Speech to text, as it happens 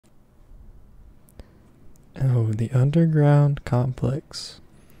Oh, the underground complex.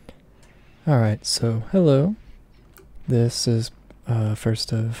 Alright, so hello. This is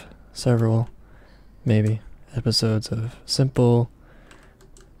first of several, maybe, episodes of simple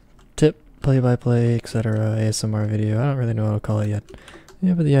tip, play-by-play, etc. ASMR video. I don't really know what I'll call it yet.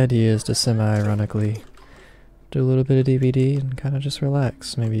 Yeah, but the idea is to semi-ironically do a little bit of DBD and kind of just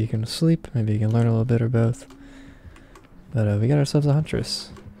relax. Maybe you can sleep, maybe you can learn a little bit or both. But we got ourselves a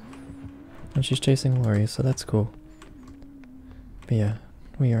huntress. And she's chasing Lori, so that's cool. But yeah,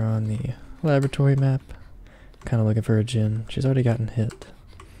 we are on the laboratory map. Kind of looking for a Jinn. She's already gotten hit.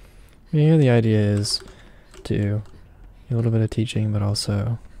 Here the idea is to do a little bit of teaching, but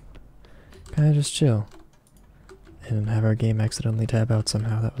also kind of just chill. And have our game accidentally tab out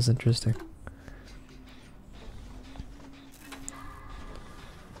somehow. That was interesting.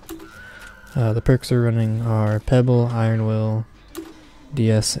 The perks are running are Pebble, Iron Will,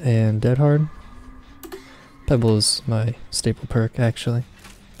 DS, and Dead Hard. Pebble is my staple perk, actually,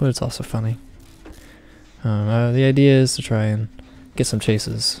 but it's also funny. The idea is to try and get some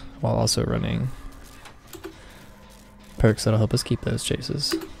chases while also running perks that'll help us keep those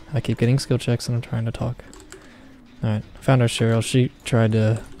chases. I keep getting skill checks and I'm trying to talk. Alright, found our Cheryl. She tried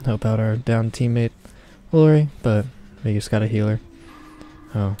to help out our down teammate Lori, but we just got a healer.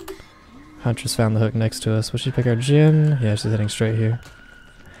 Oh. Huntress found the hook next to us. Will she pick our Jinn? Yeah, she's heading straight here.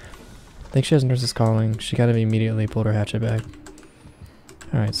 I think she has Nurse's Calling. She kind of immediately pulled her hatchet back.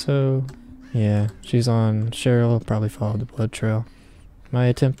 Alright, so yeah, she's on Cheryl, probably followed the blood trail. My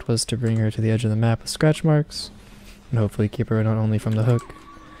attempt was to bring her to the edge of the map with scratch marks, and hopefully keep her not only from the hook,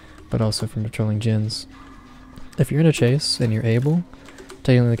 but also from patrolling Jinns. If you're in a chase and you're able,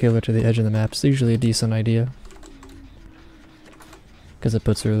 taking the killer to the edge of the map is usually a decent idea, because it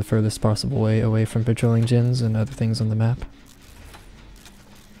puts her the furthest possible way away from patrolling Jinns and other things on the map.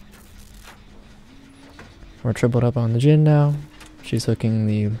 We're tripled up on the Jinn now. She's hooking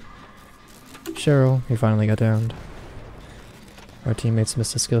the Cheryl, who finally got downed. Our teammates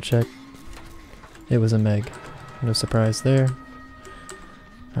missed a skill check. It was a Meg. No surprise there.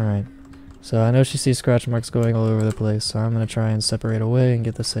 Alright. So I know she sees scratch marks going all over the place, so I'm going to try and separate away and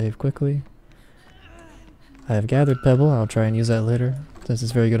get the save quickly. I have gathered Pebble. I'll try and use that later, since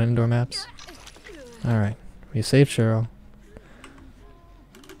it's very good on indoor maps. Alright. We saved Cheryl.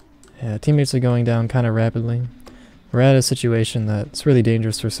 Yeah, teammates are going down kind of rapidly. We're at a situation that's really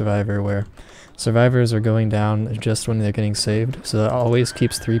dangerous for Survivor, where survivors are going down just when they're getting saved, so that always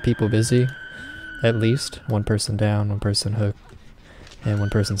keeps 3 people busy, at least. 1 person down, 1 person hooked, and 1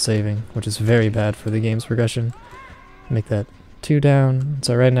 person saving, which is very bad for the game's progression. Make that 2 down.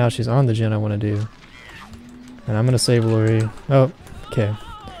 So right now she's on the Jinn I want to do. And I'm going to save Lori. Oh, okay.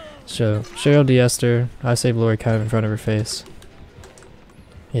 So Cheryl DS'd her. I saved Lori kind of in front of her face.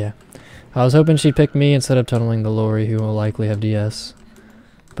 Yeah. I was hoping she'd pick me instead of tunneling the Lori, who will likely have DS.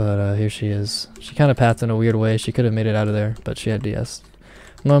 But here she is. She kind of pathed in a weird way. She could have made it out of there, but she had DS.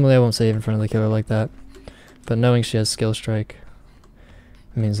 Normally I won't save in front of the killer like that. But knowing she has skill strike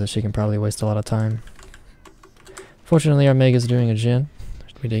means that she can probably waste a lot of time. Fortunately our Meg is doing a Jinn.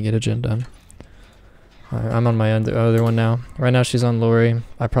 We did get a Jinn done. I'm on my other one now. Right now she's on Lori.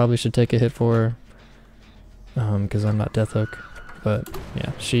 I probably should take a hit for her, because I'm not Death Hook. But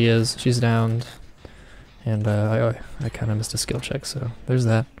yeah, she is. She's downed. And I kind of missed a skill check, so there's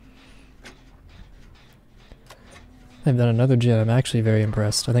that. They've done another Jinn. I'm actually very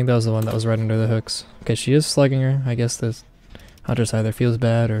impressed. I think that was the one that was right under the hooks. Okay, she is slugging her. I guess this Huntress either feels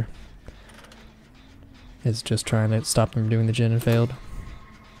bad or is just trying to stop them from doing the Jinn and failed.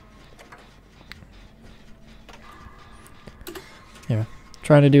 Yeah.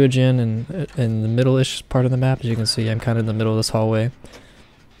 Trying to do a Jinn in the middle-ish part of the map. As you can see, I'm kind of in the middle of this hallway.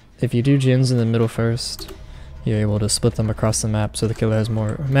 If you do Jinns in the middle first, you're able to split them across the map so the killer has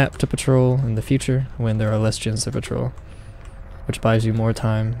more map to patrol in the future when there are less Jinns to patrol, which buys you more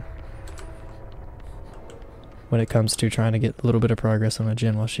time when it comes to trying to get a little bit of progress on a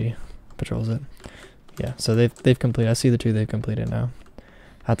Jinn while she patrols it. Yeah, so they've completed. I see the 2 they've completed now.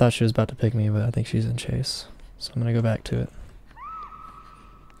 I thought she was about to pick me, but I think she's in chase, so I'm gonna go back to it.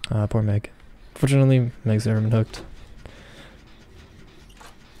 Poor Meg. Fortunately, Meg's never been hooked.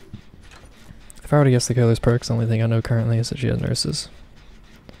 If I were to guess the killer's perks, the only thing I know currently is that she has nurses.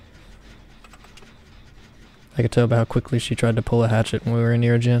 I could tell by how quickly she tried to pull a hatchet when we were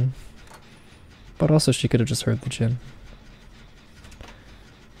near a Jinn. But also she could have just heard the Jinn.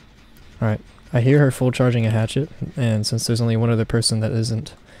 Alright, I hear her full charging a hatchet, and since there's only one other person that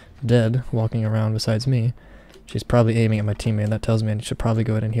isn't dead walking around besides me, she's probably aiming at my teammate, and that tells me I should probably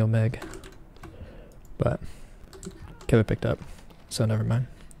go ahead and heal Meg. But killer picked up, so never mind.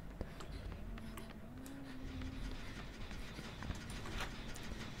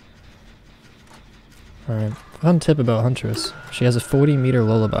 Alright, fun tip about Huntress. She has a 40-meter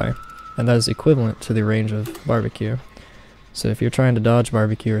lullaby, and that is equivalent to the range of barbecue. So if you're trying to dodge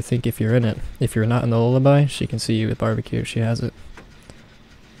barbecue or think if you're in it, if you're not in the lullaby, she can see you with barbecue if she has it.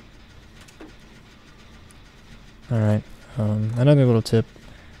 Alright, another little tip.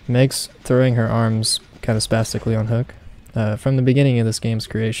 Meg's throwing her arms kind of spastically on hook. From the beginning of this game's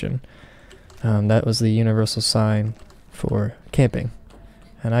creation, that was the universal sign for camping.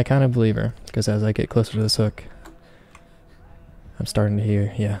 And I kind of believe her, because as I get closer to this hook, I'm starting to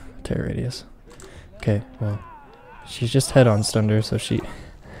hear, yeah, terror radius. Okay, well, she's just head-on stunned her, so she...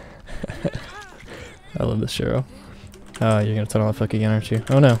 I love this Cheryl. Oh, you're gonna turn off the hook again, aren't you?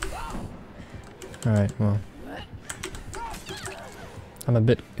 Oh no! Alright, well. I'm a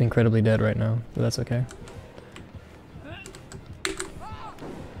bit incredibly dead right now, but that's okay.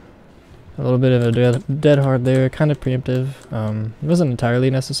 A little bit of a dead hard there, kind of preemptive. It wasn't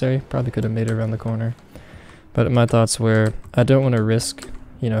entirely necessary, probably could have made it around the corner. But my thoughts were, I don't want to risk,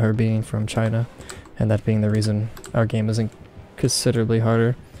 you know, her being from China, and that being the reason our game isn't considerably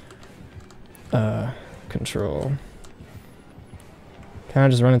harder. Control. Kind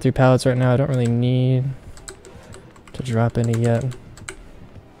of just running through pallets right now, I don't really need to drop any yet.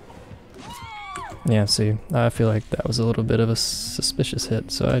 Yeah, see, I feel like that was a little bit of a suspicious hit,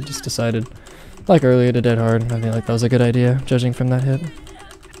 so I just decided, like earlier, to dead hard. I feel like that was a good idea, judging from that hit.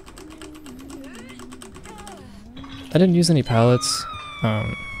 I didn't use any pallets,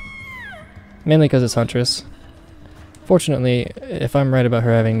 mainly because it's Huntress. Fortunately, if I'm right about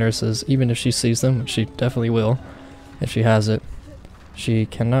her having nurses, even if she sees them, which she definitely will, if she has it, she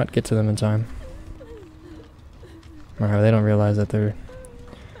cannot get to them in time. Or they don't realize that they're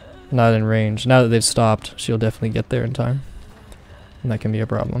not in range. Now that they've stopped, she'll definitely get there in time. And that can be a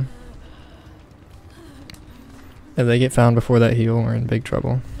problem. If they get found before that heal, we're in big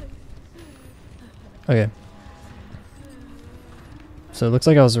trouble. Okay. So it looks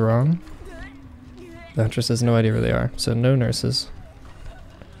like I was wrong. The Huntress has no idea where they are, so no nurses.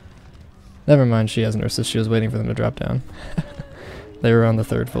 Never mind, she has nurses. She was waiting for them to drop down. They were on the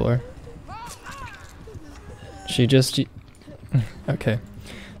 3rd floor. She just... Okay.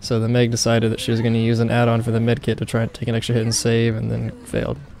 So the Meg decided that she was going to use an add-on for the medkit to try and take an extra hit and save, and then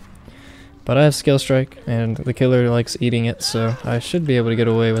failed. But I have Skill Strike, and the killer likes eating it, so I should be able to get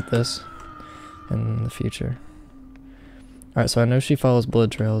away with this in the future. Alright, so I know she follows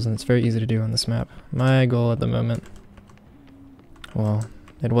blood trails, and it's very easy to do on this map. My goal at the moment, well,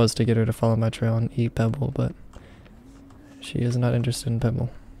 it was to get her to follow my trail and eat Pebble, but she is not interested in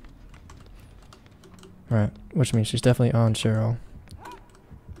Pebble. Right, which means she's definitely on Cheryl.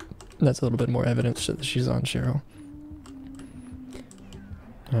 That's a little bit more evidence that she's on Cheryl.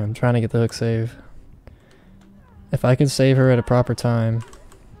 I'm trying to get the hook save. If I could save her at a proper time,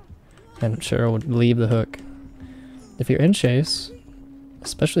 and Cheryl would leave the hook. If you're in chase,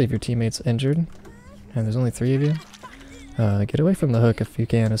 especially if your teammate's injured, and there's only 3 of you, get away from the hook if you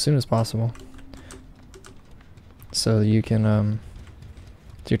can, as soon as possible. So you can,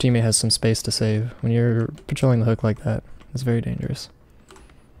 so your teammate has some space to save. When you're patrolling the hook like that, it's very dangerous.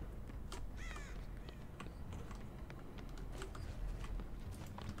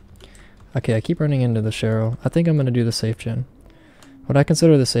 Okay, I keep running into the Cheryl. I think I'm going to do the safe gen. What I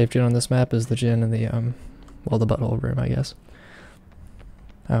consider the safe gen on this map is the gen in the, well, the butthole room, I guess.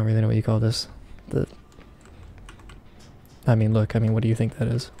 I don't really know what you call this. I mean, look, what do you think that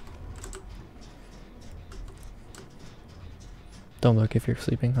is? Don't look if you're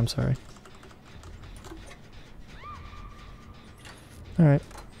sleeping, I'm sorry. Alright.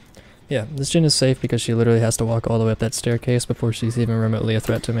 Yeah, this gen is safe because she literally has to walk all the way up that staircase before she's even remotely a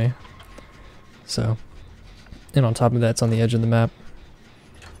threat to me. So, and on top of that, it's on the edge of the map.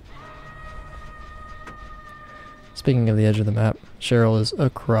 Speaking of the edge of the map, Cheryl is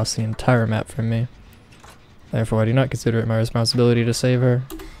across the entire map from me. Therefore, I do not consider it my responsibility to save her.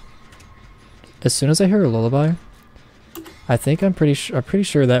 As soon as I hear a lullaby, I think I'm pretty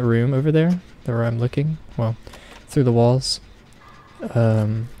sure that room over there, where I'm looking, well, through the walls,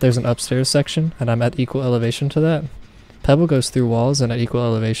 there's an upstairs section, and I'm at equal elevation to that. Pebble goes through walls and at equal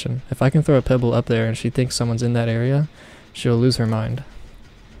elevation. If I can throw a pebble up there and she thinks someone's in that area, she'll lose her mind.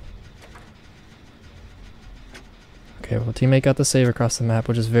 Okay, well, teammate got the save across the map,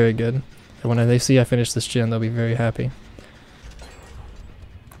 which is very good. And when they see I finish this gen, they'll be very happy.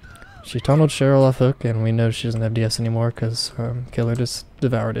 She tunneled Cheryl off hook, and we know she doesn't have DS anymore because Killer just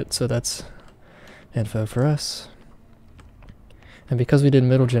devoured it, so that's info for us. And because we did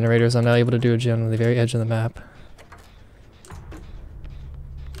middle generators, I'm now able to do a gen on the very edge of the map.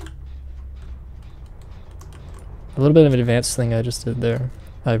 A little bit of an advanced thing I just did there.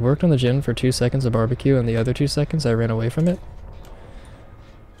 I worked on the gin for 2 seconds of barbecue, and the other 2 seconds I ran away from it.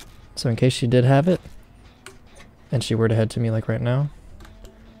 So in case she did have it, and she were to head to me like right now,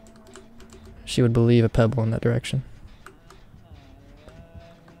 she would believe a pebble in that direction.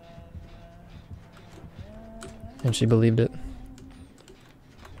 And she believed it.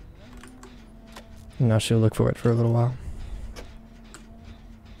 And now she'll look for it for a little while.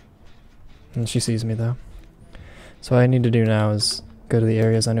 And she sees me though. So what I need to do now is go to the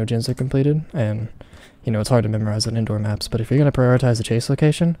areas I know gins are completed, and you know, it's hard to memorize on indoor maps, but if you're going to prioritize a chase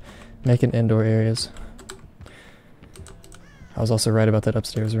location, make it indoor areas. I was also right about that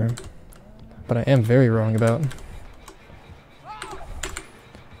upstairs room, but I am very wrong about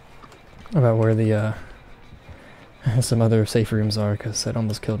where the some other safe rooms are, because that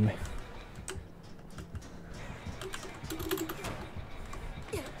almost killed me.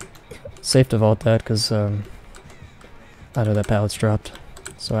 Safe to vault that, because I know that pallet's dropped,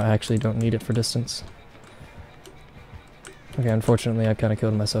 so I actually don't need it for distance. Okay, unfortunately I kind of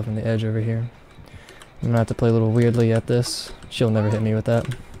killed myself on the edge over here. I'm gonna have to play a little weirdly at this. She'll never hit me with that.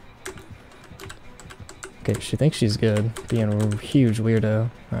 Okay, she thinks she's good, being a huge weirdo.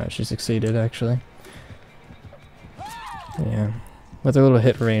 Alright, she succeeded actually. Yeah. With her little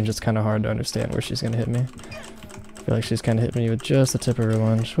hit range, it's kind of hard to understand where she's gonna hit me. I feel like she's kind of hit me with just the tip of her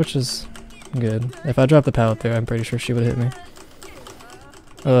lunge, which is good. If I dropped the pallet there, I'm pretty sure she would hit me.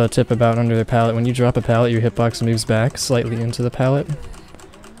 A tip about under the pallet: when you drop a pallet, your hitbox moves back slightly into the pallet,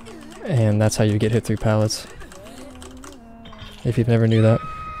 and that's how you get hit through pallets. If you've never knew that.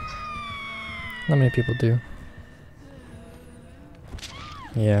 Not many people do.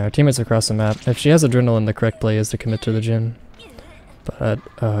 Yeah, our teammates across the map. If she has adrenaline, the correct play is to commit to the gin. But,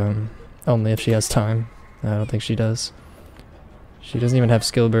 only if she has time. I don't think she does. She doesn't even have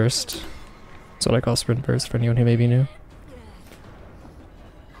skill burst. That's what I call sprint burst for anyone who may be new.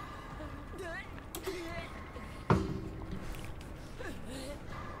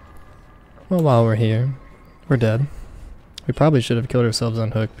 Well, while we're here, we're dead. We probably should have killed ourselves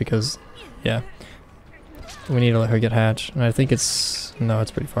on hook because, yeah, we need to let her get hatched. And I think it's, no,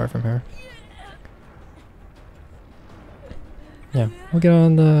 it's pretty far from her. Yeah, we'll get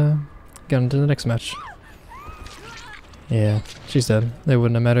on to the next match. Yeah, she's dead. It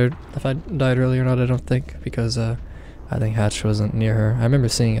wouldn't have mattered if I died early or not, I don't think, because I think hatch wasn't near her. I remember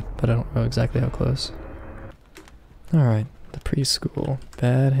seeing it, but I don't know exactly how close. Alright. The preschool.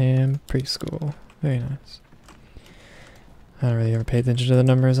 Badham preschool. Very nice. I don't really ever pay attention to the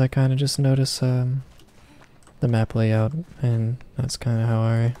numbers, I kind of just notice the map layout, and that's kind of how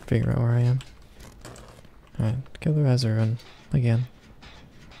I figure out where I am. Alright, killer has a run again.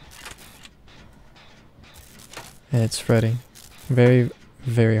 And it's Freddy. Very,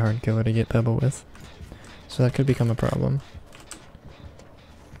 very hard killer to get Pebble with. So that could become a problem.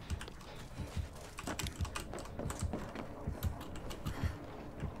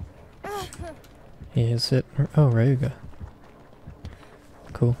 He has hit. Oh, Ryuga.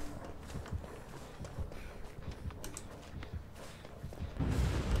 Cool.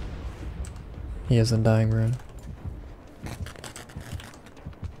 He has Undying Ruin.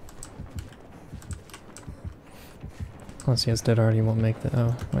 Unless he has Dead Hard, he won't make the.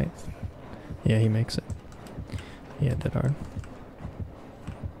 Oh, wait. Yeah, he makes it. Yeah, Dead Hard.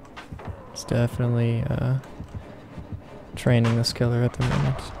 It's definitely training this killer at the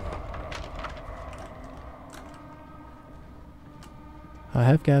moment. I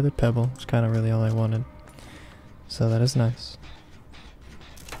have gathered Pebble, it's kind of really all I wanted. So that is nice.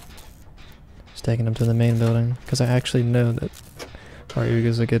 Just taking him to the main building, because I actually know that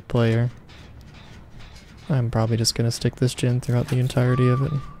Ryuga's a good player. I'm probably just going to stick this gin throughout the entirety of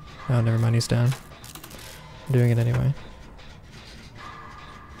it. Oh, never mind, he's down. I'm doing it anyway.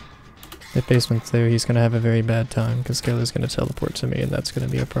 If basement's there, he's going to have a very bad time, because Killer's going to teleport to me, and that's going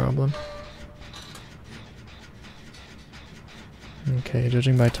to be a problem. Okay,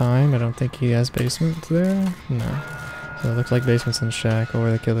 judging by time, I don't think he has basement there. No. So it looks like basement's in shack, or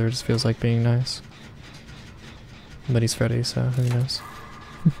the killer just feels like being nice. But he's Freddy, so who knows.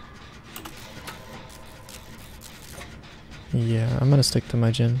 Yeah, I'm gonna stick to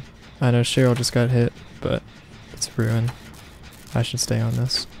my gin. I know Cheryl just got hit, but it's Ruin. I should stay on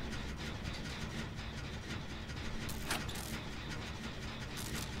this.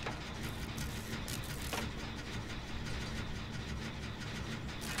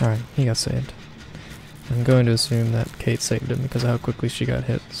 Alright, he got saved. I'm going to assume that Kate saved him because of how quickly she got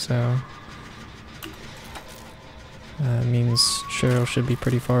hit, so... means Cheryl should be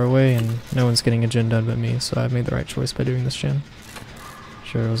pretty far away and no one's getting a gin done but me, so I've made the right choice by doing this gin.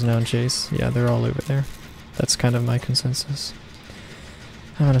 Cheryl's now in chase. Yeah, they're all over there. That's kind of my consensus.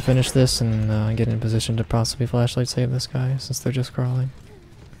 I'm gonna finish this and get in position to possibly flashlight save this guy since they're just crawling.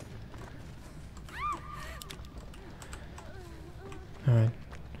 Alright.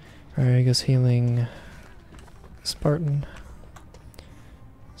 Ariga's healing Spartan.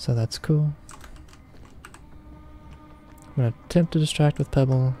 So that's cool. I'm gonna attempt to distract with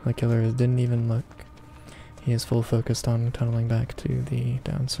Pebble. The killer didn't even look. He is full focused on tunneling back to the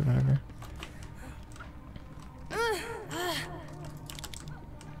down survivor.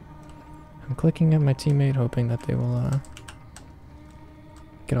 I'm clicking at my teammate hoping that they will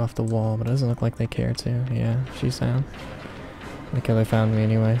get off the wall, but it doesn't look like they care to. Yeah, she's down. The killer found me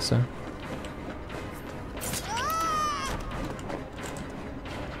anyway, so.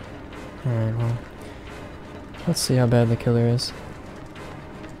 Alright, well. Let's see how bad the killer is.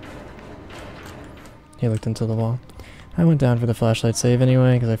 He looked into the wall. I went down for the flashlight save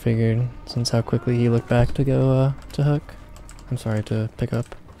anyway, because I figured, since how quickly he looked back to go, to hook. I'm sorry, to pick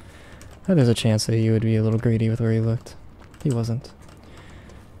up. There's a chance that he would be a little greedy with where he looked. He wasn't.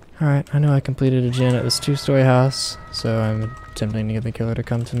 Alright, I know I completed a gen at this 2-story house, so I'm attempting to get the killer to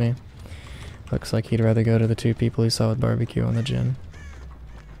come to me. Looks like he'd rather go to the 2 people he saw with barbecue on the gen.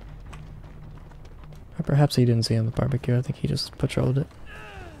 Or perhaps he didn't see him with barbecue, I think he just patrolled it.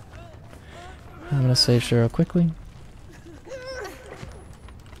 I'm gonna save Cheryl quickly.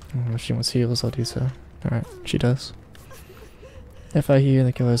 If she wants heals, I'll do so. Alright, she does. If I hear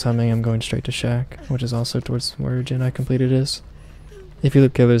the killer's humming, I'm going straight to Shack, which is also towards where gen I completed is. If you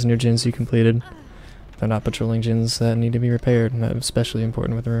look killers near gens you completed, they're not patrolling gens that need to be repaired, and that's especially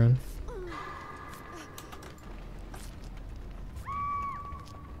important with Ruin.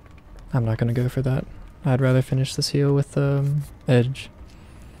 I'm not gonna go for that. I'd rather finish this heal with Edge.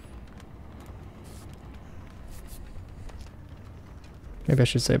 Maybe I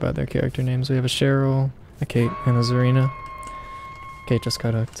should say by their character names. We have a Cheryl, a Kate, and a Zarina. Kate just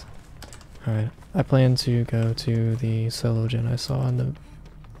got hooked. Alright, I plan to go to the solo gen I saw in the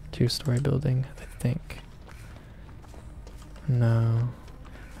 2-story building, I think. No,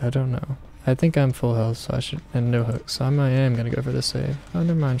 I don't know. I think I'm full health, so I should, and no hooks, so I am gonna go for the save. Oh,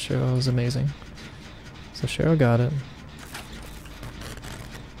 never mind, Cheryl was amazing. So Cheryl got it.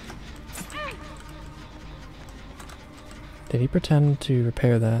 Did he pretend to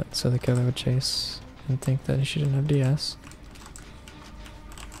repair that so the killer would chase and think that she didn't have DS?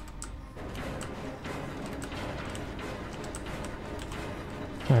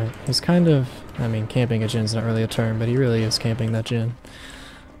 Alright, he's kind of, I mean, camping a gen's not really a term, but he really is camping that gen.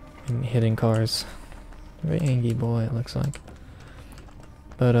 And hitting cars. Very angry boy, it looks like.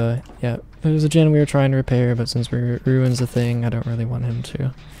 But, yeah, it was a gen we were trying to repair, but since Ruin's a thing, I don't really want him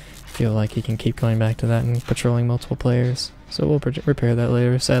to feel like he can keep going back to that and patrolling multiple players. So we'll repair that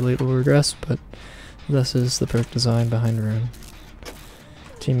later. Sadly, it will regress, but this is the perk design behind Ruin.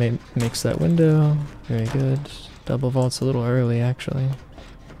 Teammate makes that window. Very good. Double vault's a little early, actually.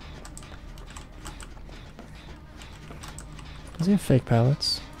 Does he have fake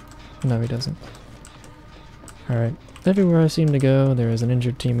pallets? No, he doesn't. Alright. Everywhere I seem to go, there is an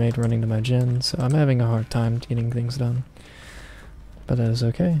injured teammate running to my gen, so I'm having a hard time getting things done. But that is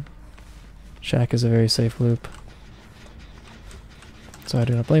okay. Shack is a very safe loop. So I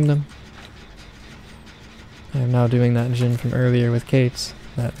do not blame them. I am now doing that gen from earlier with Kate's,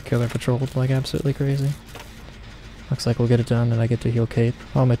 that the killer patrolled like absolutely crazy. Looks like we'll get it done and I get to heal Kate.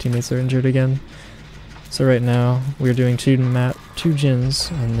 All my teammates are injured again. So right now, we're doing two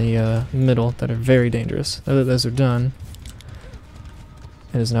gens in the middle that are very dangerous. Now that those are done,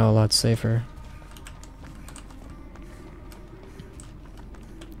 it is now a lot safer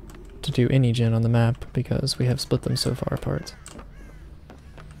to do any gen on the map because we have split them so far apart.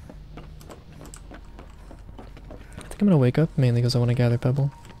 I think I'm gonna wake up mainly because I want to gather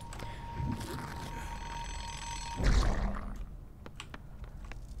Pebble.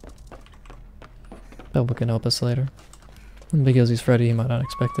 Pebble can help us later. And because he's Freddy, he might not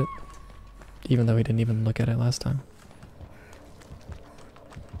expect it. Even though he didn't even look at it last time.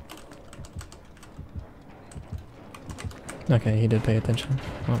 Okay, he did pay attention.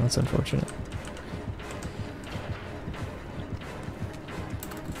 Well, that's unfortunate.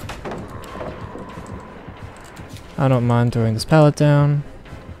 I don't mind throwing this pallet down.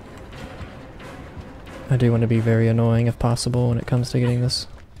 I do want to be very annoying if possible when it comes to getting this.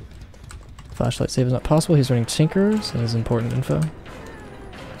 Flashlight save is not possible. He's running Tinkerers. That is important info.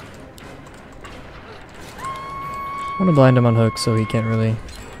 I want to blind him on hook so he can't really...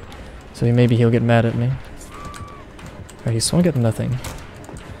 So maybe he'll get mad at me. Alright, he swung at nothing.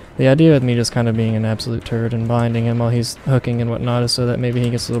 The idea of me just kind of being an absolute turd and blinding him while he's hooking and whatnot is so that maybe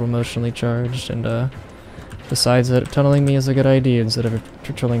he gets a little emotionally charged and decides that tunneling me is a good idea instead of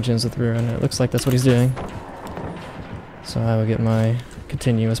patrolling gyms with Ruin. It looks like that's what he's doing. So I will get my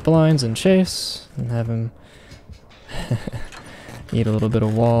continuous blinds and chase and have him eat a little bit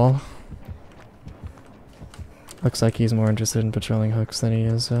of wall. Looks like he's more interested in patrolling hooks than he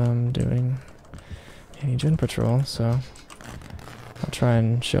is doing any gym patrol, so I'll try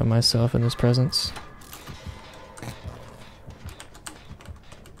and show myself in his presence.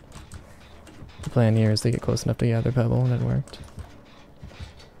 The plan here is to get close enough to gather Pebble, and it worked.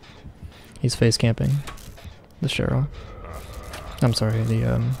 He's face camping the Cheryl. I'm sorry,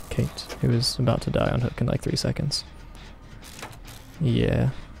 the Kate, who is about to die on hook in like 3 seconds.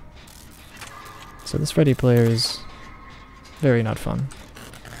 Yeah. So this Freddy player is very not fun.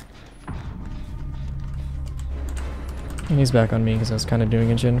 And he's back on me because I was kind of doing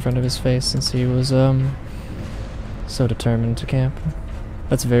a gin in front of his face since he was so determined to camp.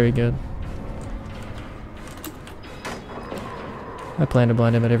 That's very good. I plan to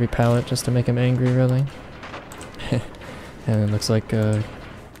blind him at every pallet just to make him angry, really. And it looks like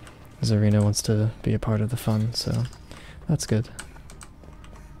Zarina wants to be a part of the fun, so that's good.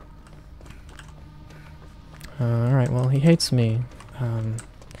 Alright, well, he hates me, and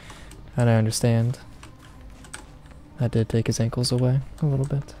I understand. I did take his ankles away a little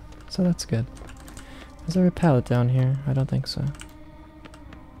bit, so that's good. Is there a pallet down here? I don't think so.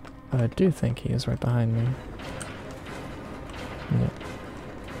 But I do think he is right behind me. Yep.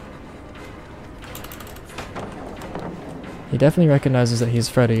 He definitely recognizes that he's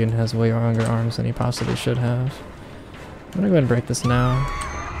Freddy and has way longer arms than he possibly should have. I'm gonna go ahead and break this now.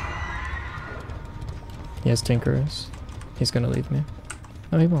 He has Tinkerers. He's gonna leave me.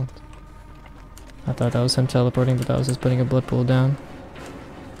 No, he won't. I thought that was him teleporting, but that was just putting a blood pool down.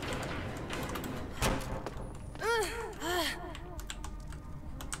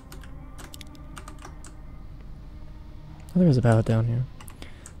 Oh, there was a pallet down here.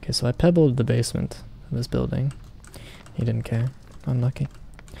 Okay, so I pebbled the basement of this building. He didn't care. Unlucky.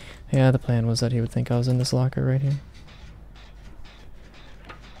 Yeah, the plan was that he would think I was in this locker right here.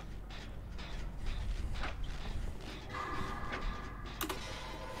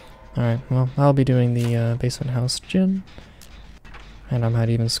 Alright, well, I'll be doing the basement house gin. And I might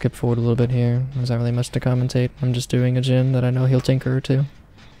even skip forward a little bit here. There's not really much to commentate. I'm just doing a gin that I know he'll tinker or two.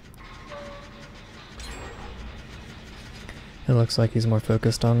 It looks like he's more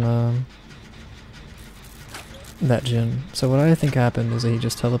focused on that gin. So what I think happened is that he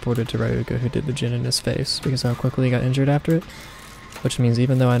just teleported to Ryuga, who did the gin in his face, because how quickly he got injured after it. Which means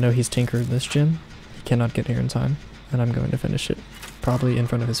even though I know he's tinkered this gin, he cannot get here in time. And I'm going to finish it. Probably in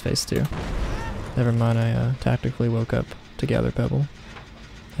front of his face too. Never mind, I tactically woke up to gather Pebble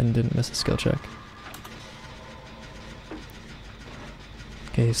and didn't miss a skill check.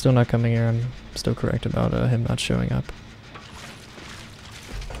 Okay, he's still not coming here. I'm still correct about him not showing up.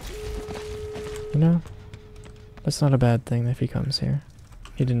 You know, that's not a bad thing if he comes here.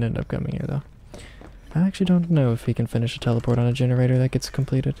 He didn't end up coming here though. I actually don't know if he can finish a teleport on a generator that gets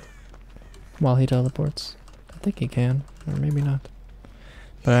completed while he teleports. I think he can, or maybe not.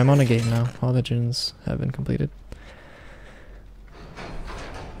 But I'm on a gate now. All the gens have been completed.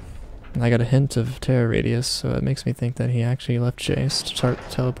 And I got a hint of terror radius, so it makes me think that he actually left Chase to start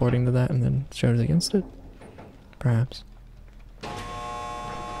teleporting to that and then chose against it. Perhaps.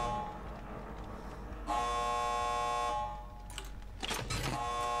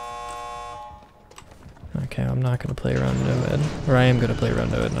 Okay, I'm not going to play around Noed. Or I am going to play around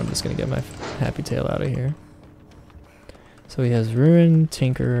Noed, and I'm just going to get my happy tail out of here. So he has Ruin,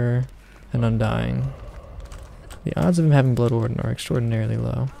 Tinkerer, and Undying. The odds of him having Blood Warden are extraordinarily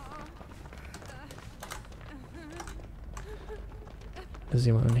low. Does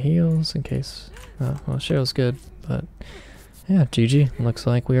he want heals in case... Oh, well, Cheryl's good, but... Yeah, GG. Looks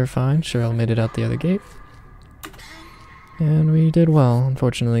like we are fine. Cheryl made it out the other gate. And we did well.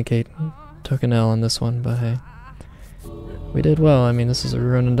 Unfortunately, Kate took an L on this one, but hey. We did well. I mean, this is a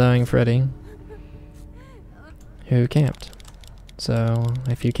Ruin Undying Freddy who camped. So,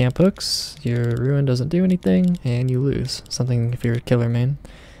 if you camp hooks, your Ruin doesn't do anything, and you lose. Something if you're a killer main,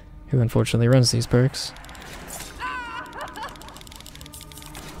 who unfortunately runs these perks.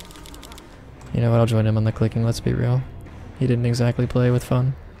 You know what, I'll join him on the clicking, let's be real. He didn't exactly play with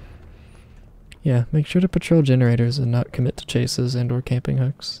fun. Yeah, make sure to patrol generators and not commit to chases and or camping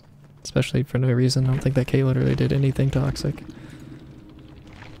hooks. Especially for no reason. I don't think that Kate literally did anything toxic.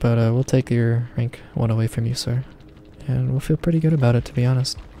 But we'll take your rank 1 away from you, sir. And we'll feel pretty good about it, to be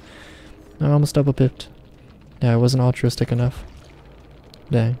honest. I almost double pipped. Yeah, I wasn't altruistic enough.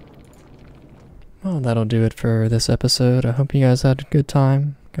 Dang. Well, that'll do it for this episode. I hope you guys had a good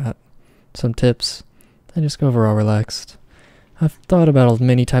time. Got some tips and just overall relaxed. I've thought about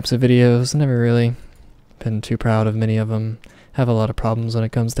many types of videos, never really been too proud of many of them. Have a lot of problems when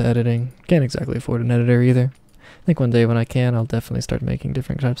it comes to editing. Can't exactly afford an editor either. I think one day when I can, I'll definitely start making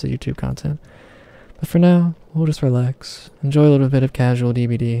different types of YouTube content. But for now, we'll just relax, enjoy a little bit of casual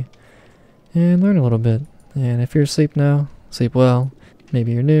DBD, and learn a little bit. And if you're asleep now, sleep well.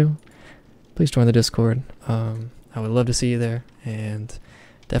 Maybe you're new, please join the Discord. I would love to see you there, and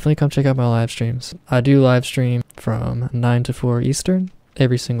definitely come check out my live streams. I do live stream from 9 to 4 Eastern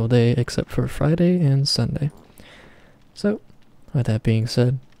every single day except for Friday and Sunday. So, with that being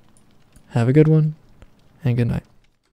said, have a good one, and good night.